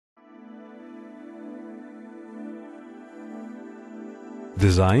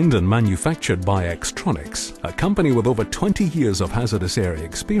Designed and manufactured by Extronics, a company with over 20 years of hazardous area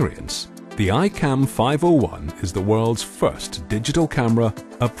experience, the iCAM501 is the world's first digital camera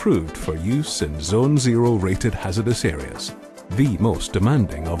approved for use in Zone 0 rated hazardous areas, the most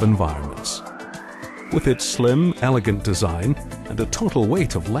demanding of environments. With its slim, elegant design and a total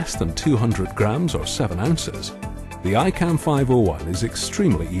weight of less than 200 grams or 7 ounces, the iCAM501 is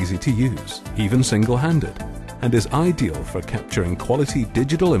extremely easy to use, even single-handed, and is ideal for capturing quality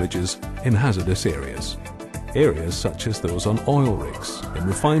digital images in hazardous areas. Areas such as those on oil rigs, in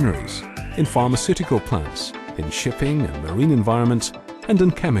refineries, in pharmaceutical plants, in shipping and marine environments, and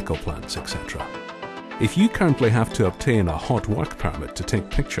in chemical plants, etc. If you currently have to obtain a hot work permit to take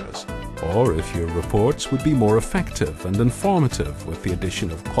pictures, or if your reports would be more effective and informative with the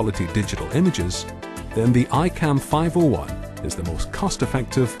addition of quality digital images, then the iCAM501 is the most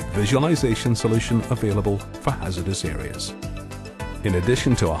cost-effective visualization solution available for hazardous areas. In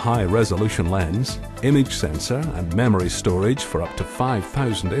addition to a high-resolution lens, image sensor and memory storage for up to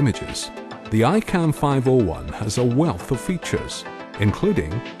 5,000 images, the iCAM501 has a wealth of features,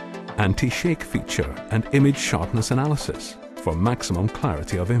 including anti-shake feature and image sharpness analysis for maximum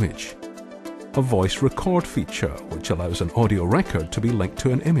clarity of image, a voice record feature which allows an audio record to be linked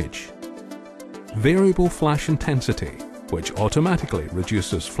to an image, variable flash intensity which automatically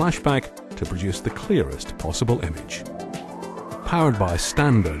reduces flashback to produce the clearest possible image. Powered by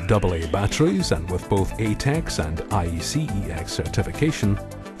standard AA batteries and with both ATEX and IECEx certification,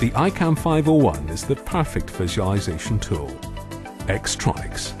 the iCAM501 is the perfect visualization tool.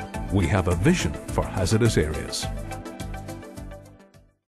 Extronics. We have a vision for hazardous areas.